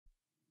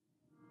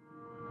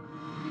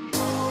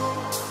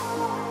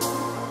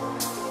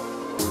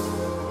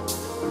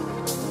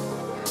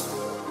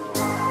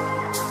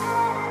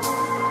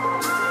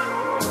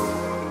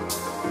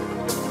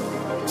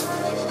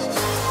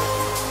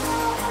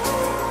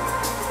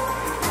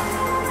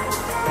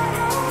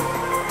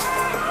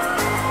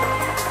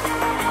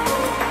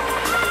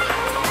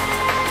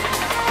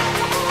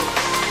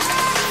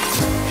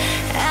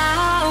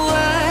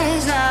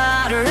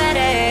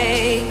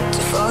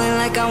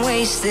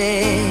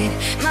wasted.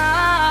 My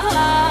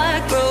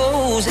heart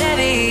grows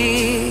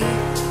heavy.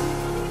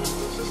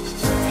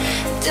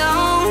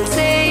 Don't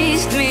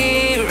taste me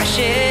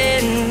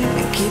rushing.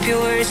 Keep your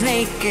words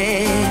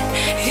naked.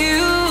 You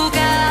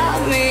got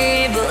me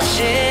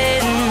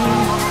blushing.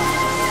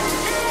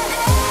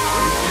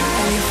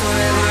 And if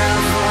forever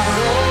I'll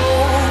follow,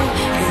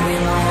 you'll be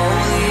my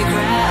holy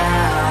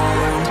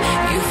ground.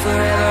 You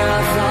forever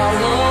I'll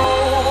follow.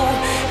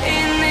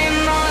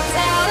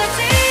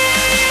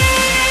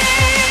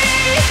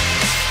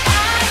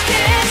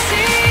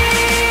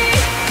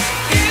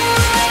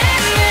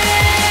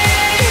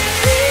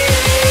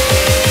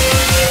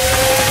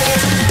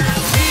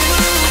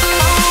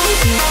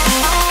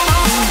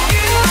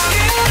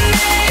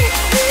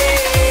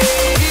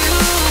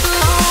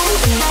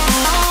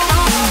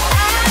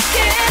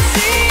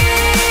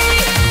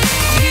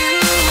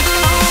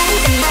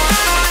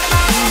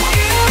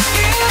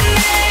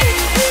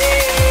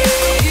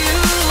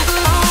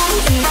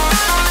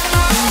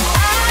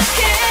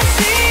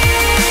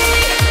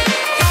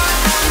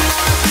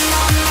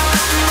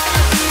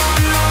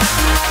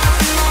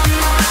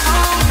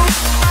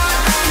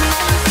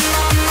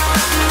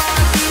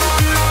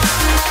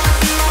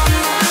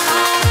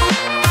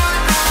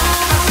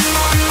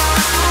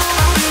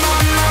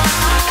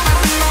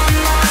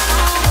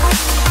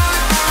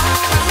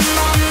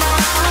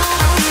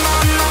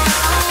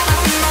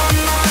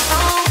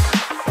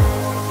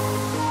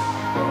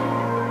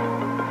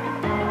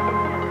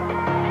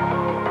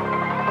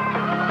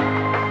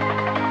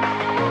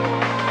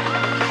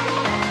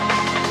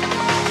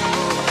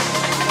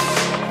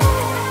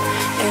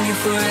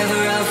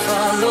 Forever I'll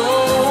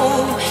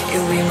follow.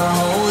 You'll be my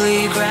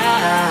holy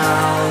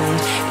ground.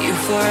 You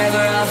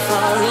forever I'll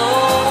follow.